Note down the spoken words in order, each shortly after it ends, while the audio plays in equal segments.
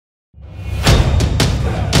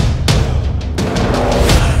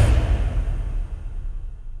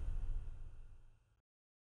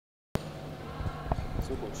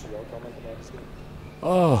your comment about this game?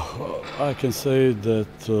 I can say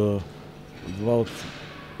that about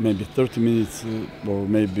maybe 30 minutes or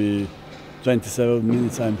maybe 27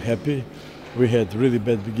 minutes I'm happy. We had really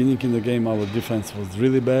bad beginning in the game, our defense was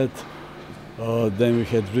really bad. Then we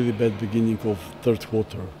had really bad beginning of third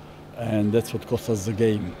quarter, and that's what cost us the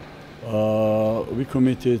game. We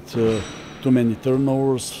committed too many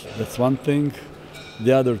turnovers, that's one thing.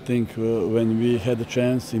 The other thing, when we had a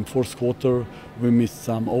chance in fourth quarter, we missed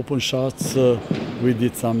some open shots, we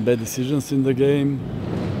did some bad decisions in the game.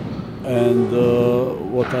 And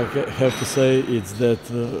what I have to say is that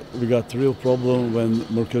we got a real problem when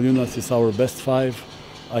Merkeliunas is our best five.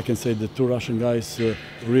 I can say the two Russian guys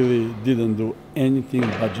really didn't do anything,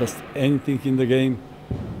 but just anything in the game.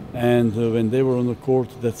 And when they were on the court,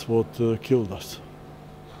 that's what killed us.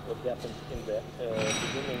 What happened in the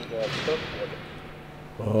beginning of third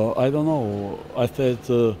quarter? I don't know. I thought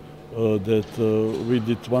that we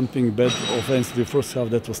did one thing bad offensively first half,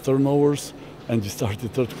 that was turnovers, and we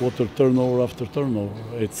started third quarter turnover after turnover.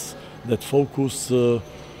 It's that focus.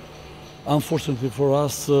 Unfortunately for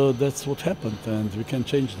us, that's what happened, and we can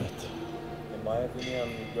change that. In my opinion,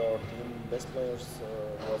 your team best players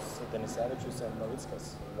was Denisevičius and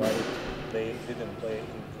Navickas. Why they didn't play in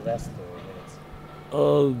the last minutes?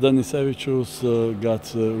 Denisevičius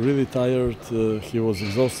got really tired. He was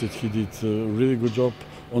exhausted. He did a really good job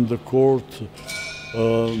on the court.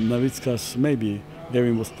 Navickas maybe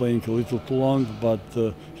Gavin was playing a little too long, but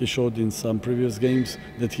he showed in some previous games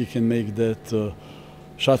that he can make that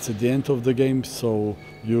shots at the end of the game. So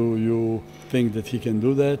you think that he can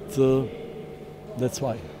do that. That's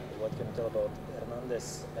why. What can you tell about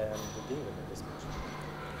Hernandez and David in this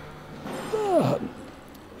match?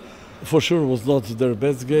 For sure, it was not their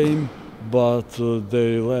best game, but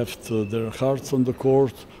they left their hearts on the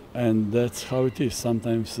court, and that's how it is.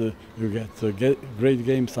 Sometimes you get a great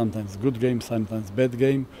game, sometimes good game, sometimes bad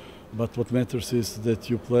game, but what matters is that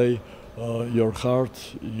you play your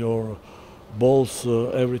heart, your balls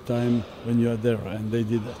every time when you are there, and they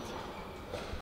did that.